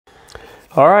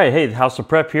All right, hey, House of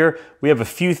Prep here. We have a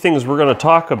few things we're going to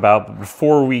talk about, but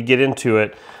before we get into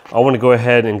it, I want to go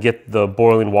ahead and get the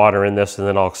boiling water in this and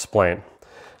then I'll explain.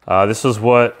 This is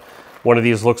what one of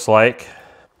these looks like.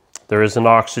 There is an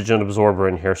oxygen absorber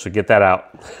in here, so get that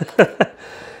out.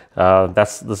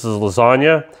 This is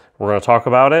lasagna. We're going to talk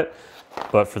about it,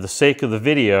 but for the sake of the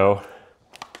video,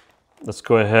 let's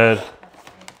go ahead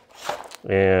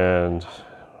and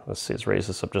let's raise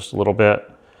this up just a little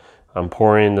bit. I'm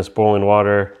pouring this boiling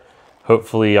water.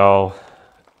 Hopefully I'll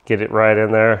get it right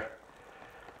in there.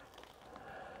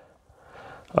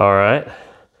 All right,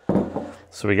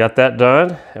 so we got that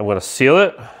done. I'm gonna seal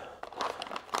it.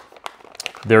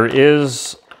 There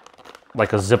is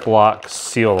like a Ziploc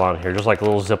seal on here, just like a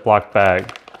little Ziploc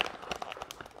bag.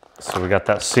 So we got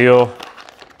that seal,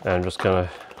 and I'm just gonna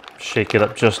shake it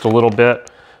up just a little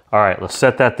bit. All right, let's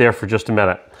set that there for just a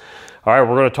minute. All right,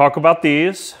 we're gonna talk about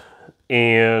these.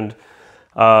 And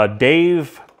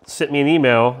Dave sent me an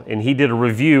email and he did a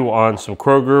review on some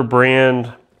Kroger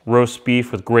brand roast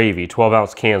beef with gravy,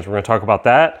 12-ounce cans. We're going to talk about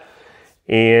that.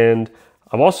 And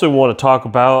I also want to talk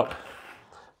about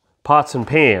pots and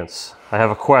pans. I have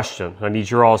a question. I need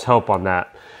your all's help on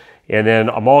that. And then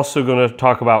I'm also going to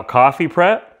talk about coffee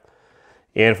prep.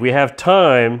 And if we have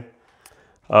time,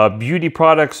 beauty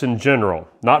products in general.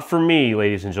 Not for me,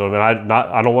 ladies and gentlemen.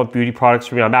 I don't want beauty products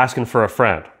for me. I'm asking for a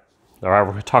friend. All right,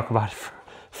 we're going to talk about it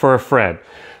for a friend.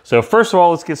 So first of all,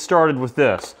 let's get started with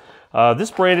this. This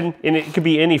brand, and it could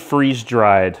be any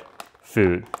freeze-dried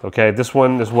food, okay? This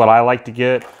one is what I like to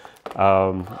get.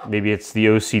 Maybe it's the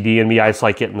OCD in me. I just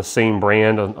like getting the same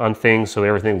brand on things so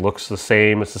everything looks the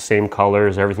same. It's the same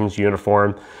colors. Everything's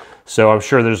uniform. So I'm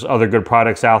sure there's other good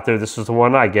products out there. This is the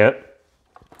one I get.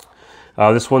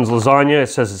 This one's lasagna. It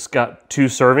says it's got 2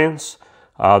 servings,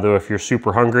 though if you're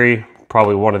super hungry,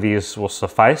 probably one of these will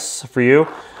suffice for you.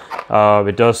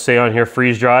 It does say on here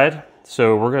freeze-dried.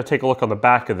 So we're gonna take a look on the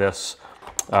back of this,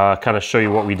 kind of show you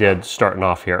what we did starting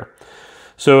off here.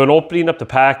 So in opening up the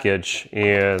package,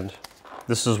 and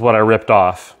this is what I ripped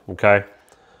off, okay?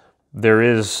 There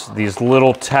is these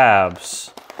little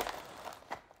tabs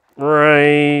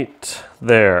right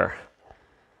there.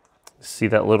 See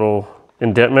that little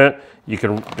indentation? You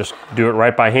can just do it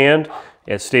right by hand.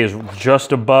 It stays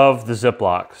just above the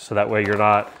Ziploc, so that way you're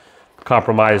not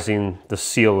compromising the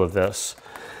seal of this.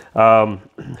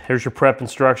 Here's your prep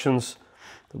instructions.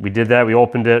 We did that, we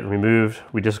opened it, removed,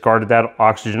 we discarded that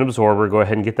oxygen absorber. Go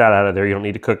ahead and get that out of there, you don't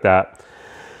need to cook that.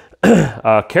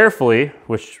 Carefully,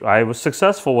 which I was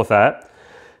successful with that,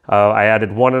 I added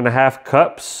 1.5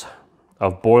 cups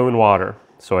of boiling water.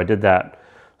 So I did that.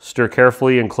 Stir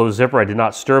carefully and close zipper. I did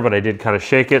not stir, but I did kind of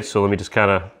shake it, so let me just kind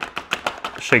of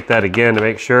shake that again to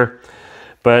make sure,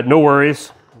 but no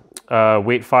worries.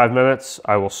 Wait 5 minutes.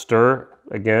 I will stir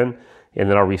again, and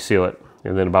then I'll reseal it.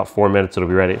 And then about 4 minutes, it'll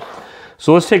be ready.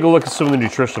 So let's take a look at some of the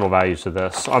nutritional values of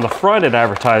this. On the front, it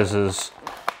advertises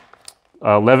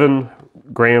 11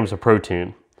 grams of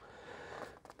protein.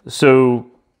 So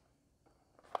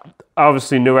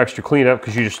obviously no extra cleanup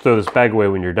because you just throw this bag away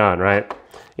when you're done, right?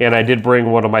 And I did bring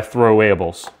one of my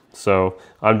throwawables. So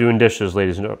I'm doing dishes,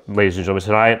 ladies and gentlemen.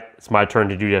 Tonight, it's my turn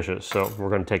to do dishes, so we're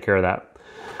going to take care of that.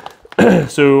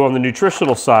 So on the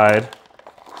nutritional side,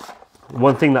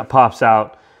 one thing that pops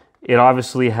out, it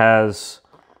obviously has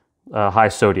high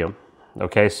sodium,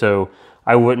 okay? So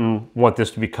I wouldn't want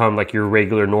this to become like your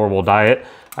regular normal diet.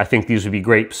 I think these would be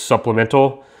great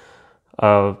supplemental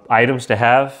items to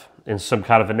have in some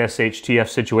kind of an SHTF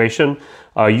situation.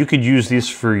 You could use these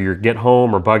for your get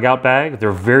home or bug out bag.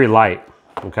 They're very light.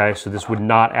 Okay, so this would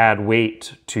not add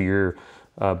weight to your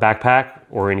backpack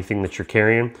or anything that you're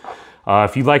carrying.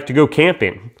 If you'd like to go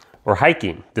camping or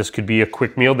hiking, this could be a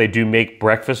quick meal. They do make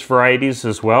breakfast varieties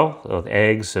as well, with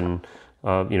eggs and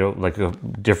like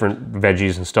different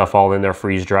veggies and stuff all in there,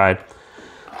 freeze-dried.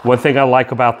 One thing I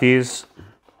like about these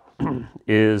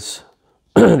is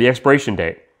the expiration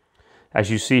date. As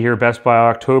you see here, best by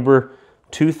October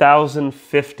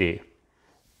 2050.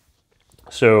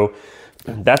 So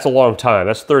that's a long time.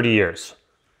 That's 30 years.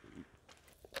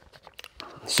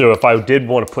 So if I did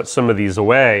want to put some of these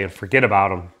away and forget about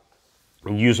them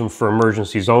and use them for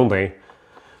emergencies only,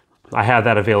 I have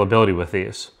that availability with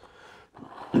these.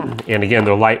 And again,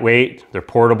 they're lightweight, they're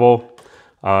portable.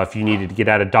 If you needed to get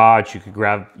out of Dodge, you could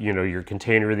grab your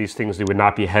container of these things. They would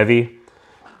not be heavy.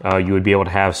 You would be able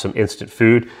to have some instant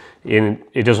food. And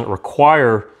it doesn't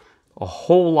require a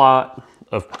whole lot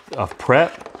of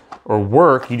prep or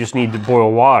work. You just need to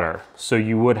boil water. So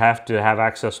you would have to have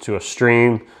access to a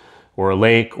stream or a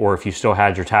lake, or if you still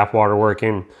had your tap water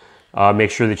working, make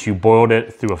sure that you boiled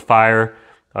it through a fire.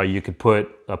 You could put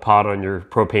a pot on your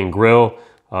propane grill,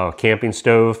 camping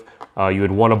stove, you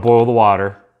would want to boil the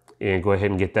water and go ahead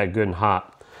and get that good and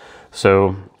hot.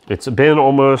 So it's been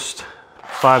almost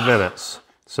 5 minutes.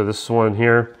 So this one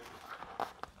here.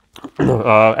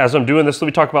 As I'm doing this, let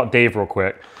me talk about Dave real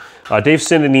quick. Dave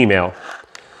sent an email,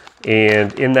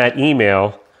 and in that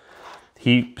email,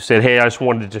 he said, hey, I just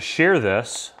wanted to share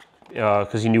this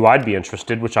because he knew I'd be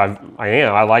interested, which I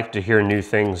am. I like to hear new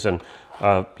things and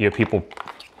people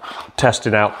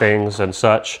testing out things and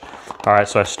such. All right,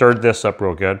 so I stirred this up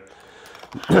real good.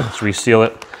 Let's reseal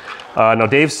it. Now,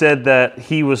 Dave said that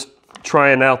he was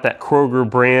trying out that Kroger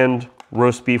brand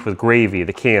roast beef with gravy,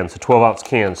 the cans, the 12-ounce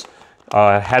cans.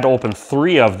 Had to open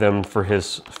 3 of them for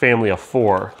his family of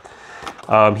 4.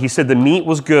 He said the meat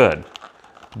was good,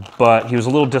 but he was a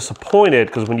little disappointed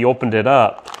because when he opened it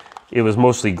up, it was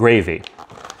mostly gravy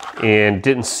and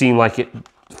didn't seem like it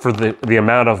for the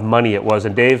amount of money it was.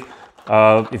 And Dave,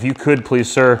 if you could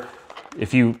please, sir,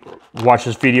 if you watch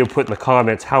this video, put in the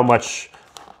comments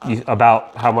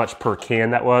about how much per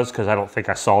can that was, because I don't think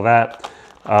I saw that.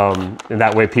 And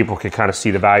that way people could kind of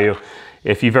see the value.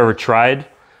 If you've ever tried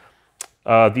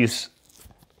these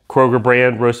Kroger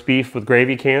brand roast beef with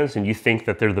gravy cans and you think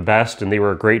that they're the best and they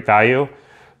were a great value,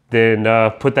 then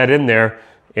put that in there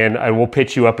and we'll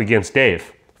pitch you up against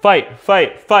Dave. Fight,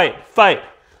 fight, fight, fight.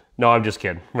 No, I'm just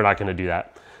kidding. We're not going to do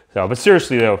that. So, but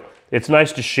seriously though, it's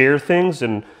nice to share things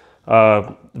and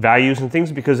values and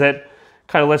things, because that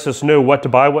kind of lets us know what to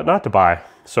buy, what not to buy.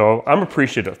 So I'm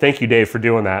appreciative. Thank you, Dave, for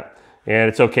doing that. And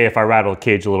it's okay if I rattle the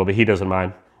cage a little bit. He doesn't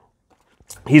mind.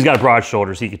 He's got broad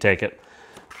shoulders. He could take it.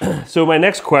 So my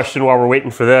next question, while we're waiting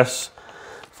for this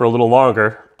for a little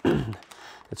longer,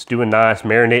 it's doing nice,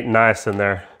 marinating nice in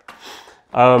there.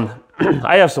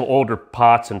 I have some older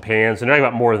pots and pans, and I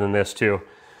got more than this too.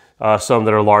 Some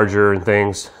that are larger and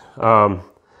things.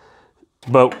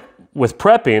 But with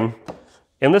prepping,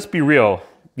 and let's be real,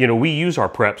 we use our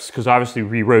preps because obviously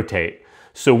we rotate.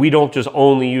 So we don't just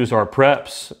only use our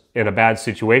preps in a bad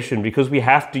situation, because we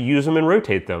have to use them and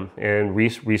rotate them and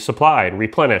resupply and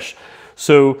replenish.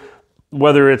 So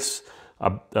whether it's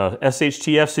a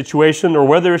SHTF situation or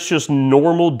whether it's just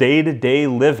normal day-to-day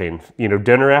living,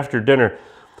 dinner after dinner,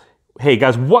 hey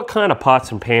guys, what kind of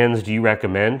pots and pans do you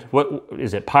recommend? What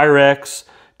is it? Pyrex?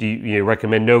 Do you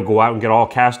recommend go out and get all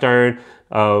cast iron?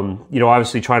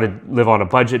 Obviously try to live on a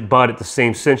budget, but at the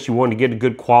same sense, you want to get a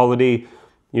good quality,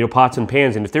 pots and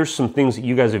pans. And if there's some things that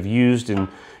you guys have used and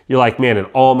you're like, man, in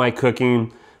all my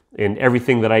cooking and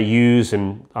everything that I use,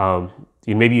 and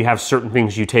maybe you have certain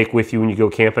things you take with you when you go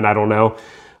camping, I don't know.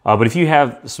 But if you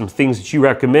have some things that you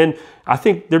recommend, I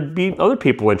think there'd be other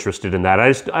people interested in that.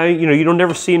 You don't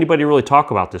never see anybody really talk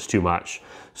about this too much.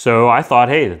 So I thought,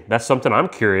 hey, that's something I'm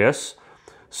curious.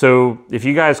 So if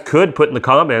you guys could put in the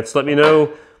comments, let me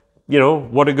know,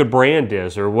 what a good brand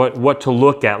is, or what to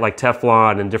look at, like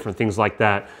Teflon and different things like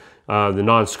that, the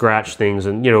non-scratch things.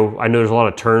 And, I know there's a lot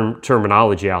of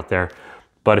terminology out there,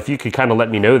 but if you could kind of let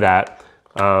me know that,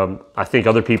 I think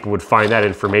other people would find that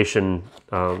information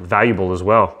valuable as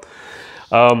well.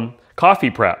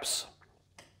 Coffee preps.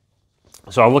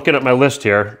 So I'm looking at my list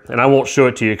here, and I won't show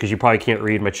it to you because you probably can't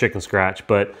read my chicken scratch,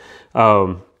 but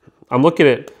I'm looking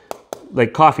at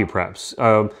like coffee preps.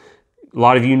 A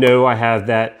lot of I have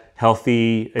that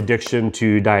healthy addiction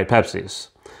to Diet Pepsis.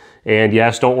 And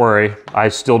yes, don't worry, I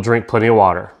still drink plenty of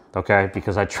water, okay?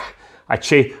 Because I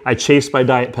chase my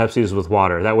Diet Pepsis with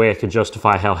water. That way I can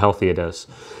justify how healthy it is.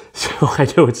 So I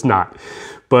know it's not.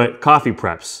 But coffee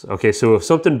preps, okay? So if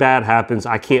something bad happens,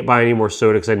 I can't buy any more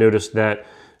soda, because I noticed that,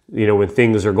 when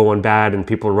things are going bad and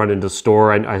people run into the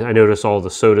store, I notice all the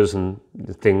sodas and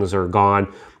things are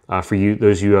gone. For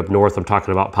those of you up north, I'm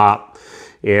talking about pop,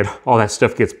 and all that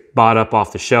stuff gets bought up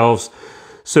off the shelves.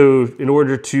 So in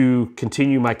order to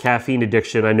continue my caffeine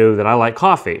addiction, I know that I like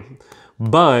coffee.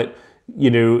 But,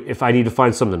 if I need to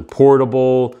find something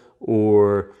portable,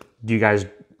 or do you guys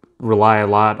rely a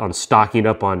lot on stocking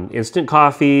up on instant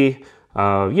coffee?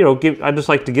 I just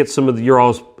like to get some of your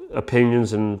all's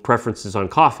opinions and preferences on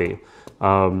coffee,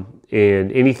 and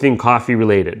anything coffee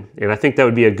related. And I think that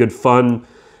would be a good, fun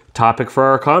topic for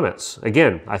our comments.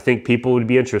 Again, I think people would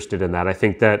be interested in that. I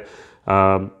think that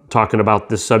talking about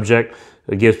this subject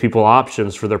gives people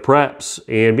options for their preps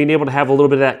and being able to have a little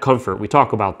bit of that comfort. We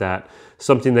talk about that,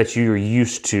 something that you're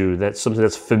used to, that's something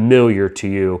that's familiar to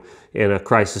you in a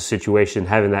crisis situation,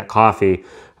 having that coffee,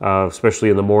 especially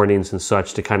in the mornings and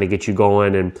such, to kind of get you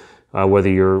going. And whether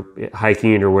you're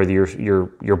hiking or whether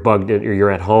you're bugged in, or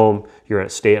you're at home, you're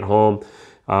at stay at home,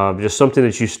 just something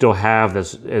that you still have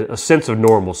that's a sense of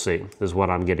normalcy is what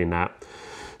I'm getting at.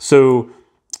 So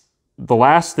the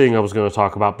last thing I was going to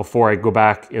talk about before I go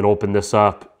back and open this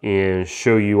up and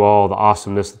show you all the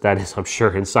awesomeness that is, I'm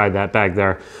sure, inside that bag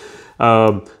there.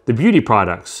 The beauty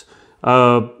products.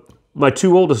 My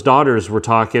two oldest daughters were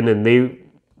talking, and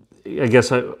I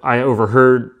guess I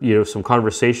overheard, some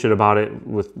conversation about it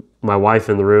with my wife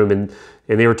in the room, and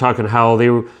they were talking how they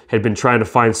had been trying to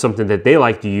find something that they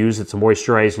like to use. It's a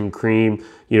moisturizing cream,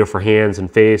 for hands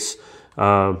and face.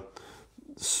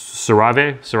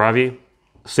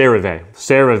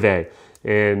 CeraVe.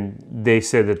 And they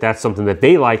said that that's something that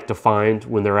they like to find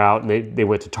when they're out, and they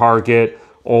went to Target,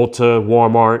 Ulta,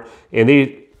 Walmart, and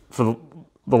for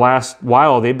the last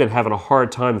while, they've been having a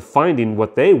hard time finding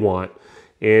what they want.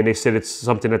 And they said it's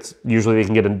something that's usually they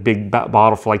can get a big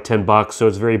bottle for like $10, so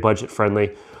it's very budget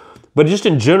friendly. But just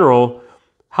in general,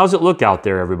 how's it look out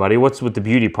there, everybody? What's with the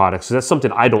beauty products? So that's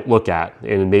something I don't look at.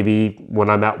 And maybe when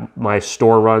I'm at my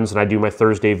store runs and I do my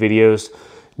Thursday videos,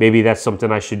 maybe that's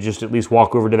something I should just at least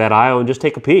walk over to that aisle and just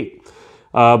take a peek.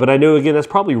 But I know, again, that's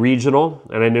probably regional.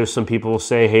 And I know some people will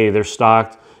say, hey, they're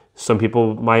stocked. Some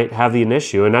people might have an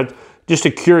issue. And that's just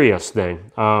a curious thing.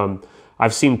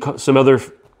 I've seen some other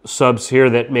subs here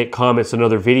that make comments in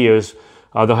other videos.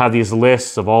 They'll have these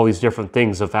lists of all these different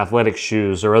things of athletic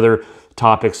shoes or other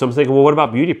topics. So I'm thinking, well, what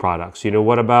about beauty products?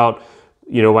 What about,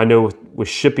 I know with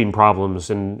shipping problems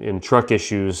and truck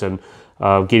issues and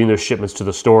getting those shipments to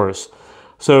the stores.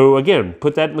 So again,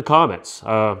 put that in the comments.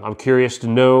 I'm curious to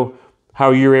know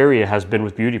how your area has been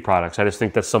with beauty products. I just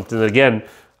think that's something that, again,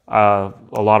 a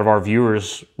lot of our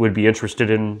viewers would be interested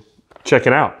in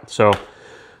checking out. So,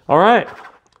 all right,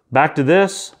 back to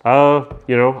this. I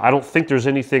don't think there's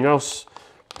anything else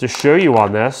to show you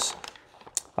on this.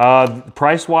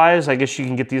 Price-wise, I guess you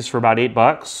can get these for about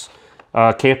 $8.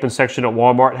 Camping section at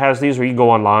Walmart has these, or you can go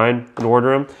online and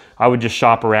order them. I would just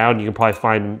shop around. You can probably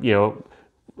find,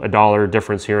 $1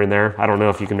 difference here and there. I don't know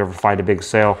if you can ever find a big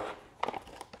sale.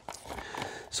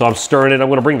 So I'm stirring it. I'm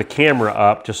going to bring the camera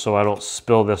up just so I don't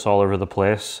spill this all over the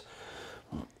place.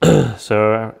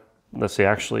 So let's see,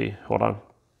 actually, hold on.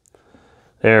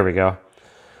 There we go.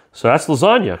 So that's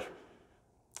lasagna.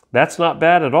 That's not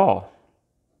bad at all.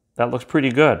 That looks pretty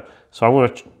good. So I'm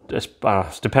going to,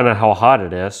 depending on how hot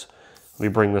it is, let me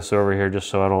bring this over here just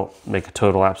so I don't make a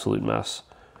total absolute mess.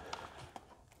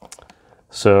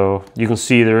 So you can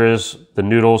see there is the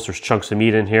noodles, there's chunks of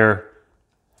meat in here.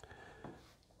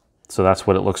 So that's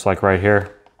what it looks like right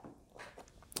here.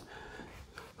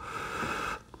 A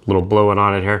little blowing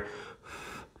on it here.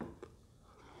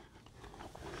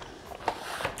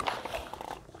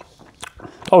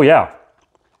 Oh yeah,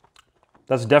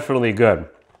 that's definitely good.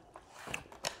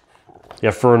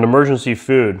 Yeah, for an emergency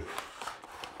food,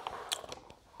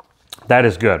 that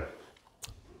is good.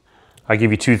 I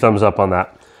give you 2 thumbs up on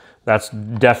that. That's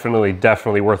definitely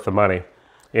for the money.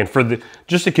 And for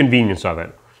just the convenience of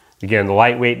it. Again, the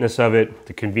lightweightness of it,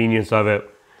 the convenience of it.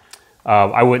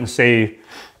 I wouldn't say,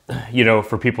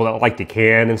 for people that like to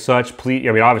can and such, please,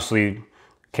 obviously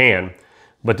can,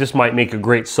 but this might make a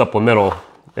great supplemental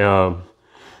to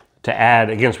add,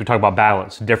 again, so we talk about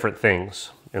balance, different things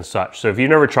and such. So if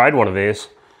you've never tried one of these,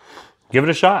 give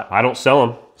it a shot. I don't sell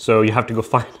them, so you have to go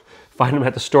find them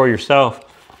at the store yourself.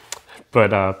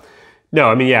 But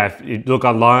no, yeah, if you look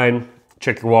online,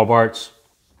 check your Walmarts.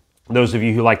 Those of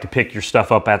you who like to pick your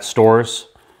stuff up at stores,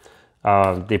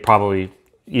 they probably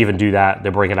even do that. They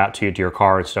bring it out to you to your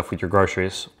car and stuff with your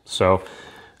groceries. So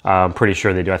I'm pretty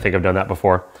sure they do. I think I've done that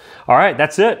before. All right,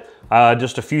 that's it.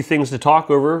 Just a few things to talk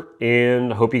over,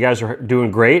 and I hope you guys are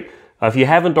doing great. If you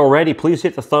haven't already, please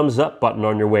hit the thumbs up button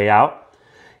on your way out.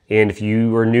 And if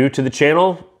you are new to the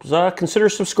channel, consider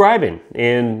subscribing.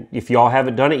 And if y'all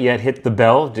haven't done it yet, hit the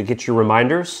bell to get your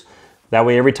reminders. That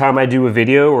way, every time I do a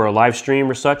video or a live stream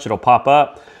or such, it'll pop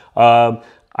up.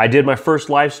 I did my first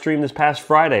live stream this past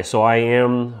Friday, so I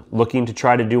am looking to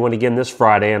try to do one again this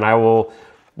Friday, and I will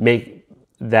make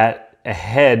that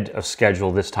ahead of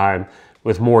schedule this time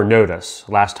with more notice.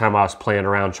 Last time I was playing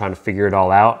around trying to figure it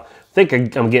all out. I think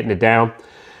I'm getting it down.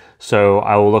 So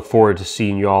I will look forward to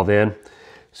seeing you all then.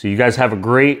 So you guys have a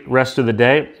great rest of the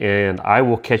day, and I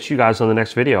will catch you guys on the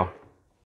next video.